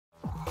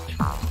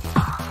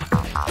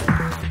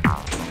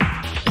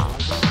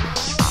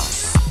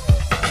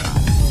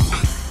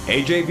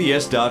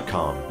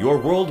AJVS.com, your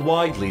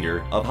worldwide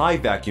leader of high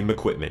vacuum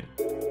equipment.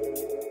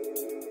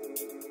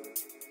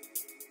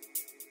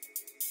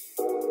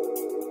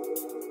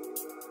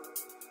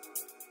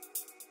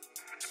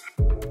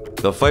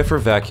 The Pfeiffer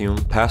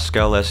Vacuum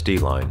Pascal SD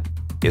line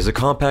is a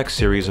compact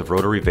series of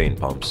rotary vane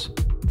pumps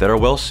that are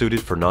well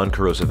suited for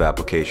non-corrosive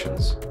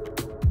applications.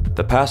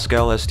 The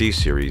Pascal SD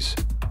series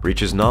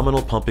reaches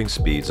nominal pumping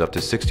speeds up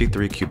to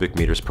 63 cubic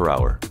meters per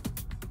hour.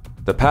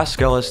 The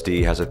Pascal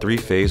SD has a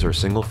 3-phase or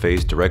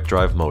single-phase direct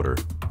drive motor,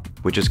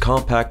 which is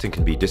compact and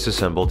can be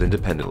disassembled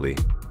independently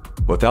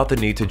without the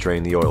need to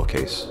drain the oil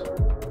case.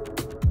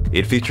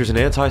 It features an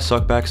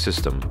anti-suckback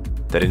system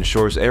that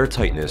ensures air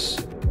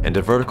tightness and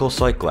a vertical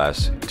sight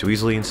glass to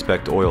easily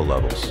inspect oil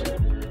levels.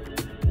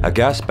 A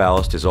gas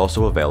ballast is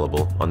also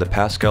available on the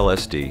Pascal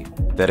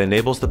SD that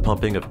enables the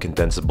pumping of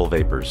condensable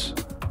vapors.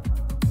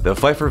 The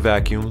Pfeiffer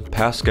Vacuum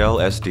Pascal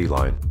SD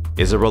line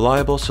is a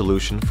reliable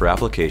solution for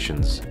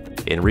applications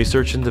in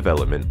research and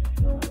development,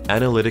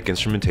 analytic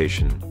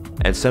instrumentation,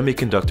 and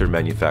semiconductor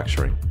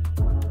manufacturing.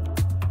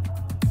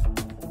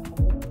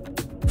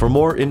 For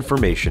more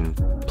information,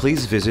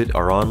 please visit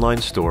our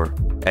online store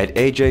at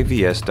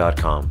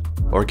ajvs.com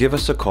or give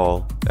us a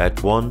call at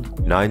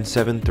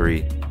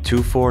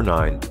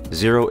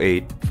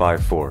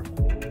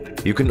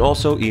 1-973-249-0854. You can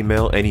also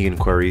email any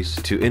inquiries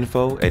to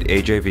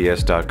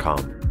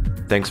info@ajvs.com.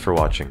 Thanks for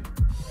watching.